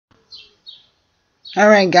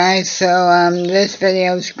Alright guys, so this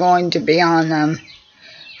video is going to be on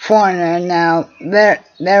Foreigner. Now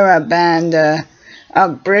they're a band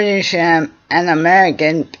of British and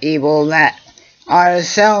American people that are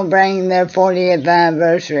celebrating their 40th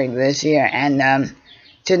anniversary this year, and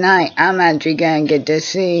tonight I'm actually gonna get to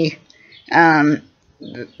see the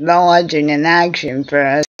legend in action for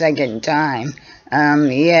a second time.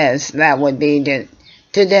 Yes, that would be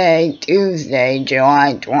today, Tuesday,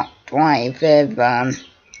 July 25th,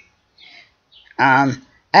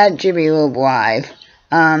 at Jimmy Loop Live.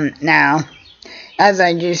 Now, as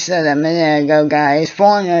I just said a minute ago, guys,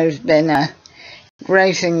 Foreigner's been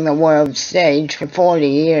gracing the world stage for 40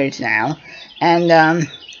 years now, and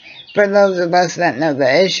for those of us that know the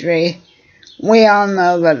history, we all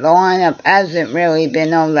know that the lineup hasn't really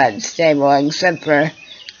been all that stable, except for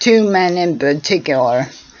two men in particular.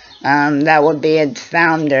 That would be its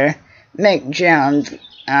founder, Mick Jones,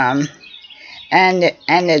 and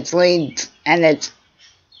its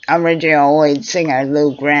original lead singer,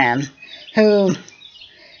 Lou Gramm, who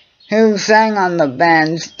sang on the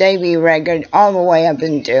band's debut record all the way up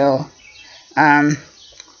until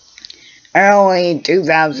early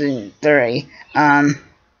 2003.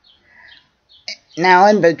 Now,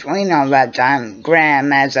 in between all that time,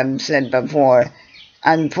 Gramm, as I've said before,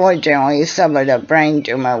 unfortunately suffered a brain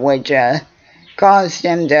tumor, which caused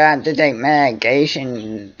him to have to take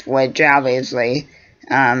medication, which obviously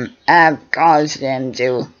have caused him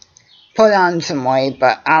to put on some weight,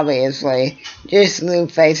 but obviously just Lou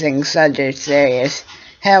facing such a serious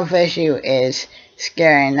health issue is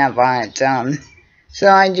scary enough on its own. So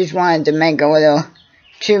I just wanted to make a little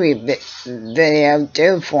tribute video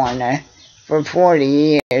to Foreigner for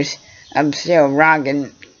 40 years of still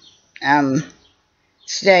rocking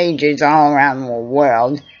stages all around the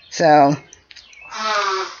world. So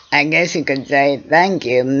I guess you could say thank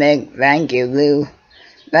you, Mick, thank you, Lou,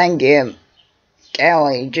 thank you,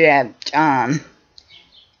 Kelly, Jeff, Tom,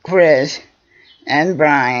 Chris, and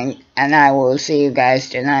Brian, and I will see you guys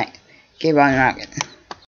tonight. Keep on rocking.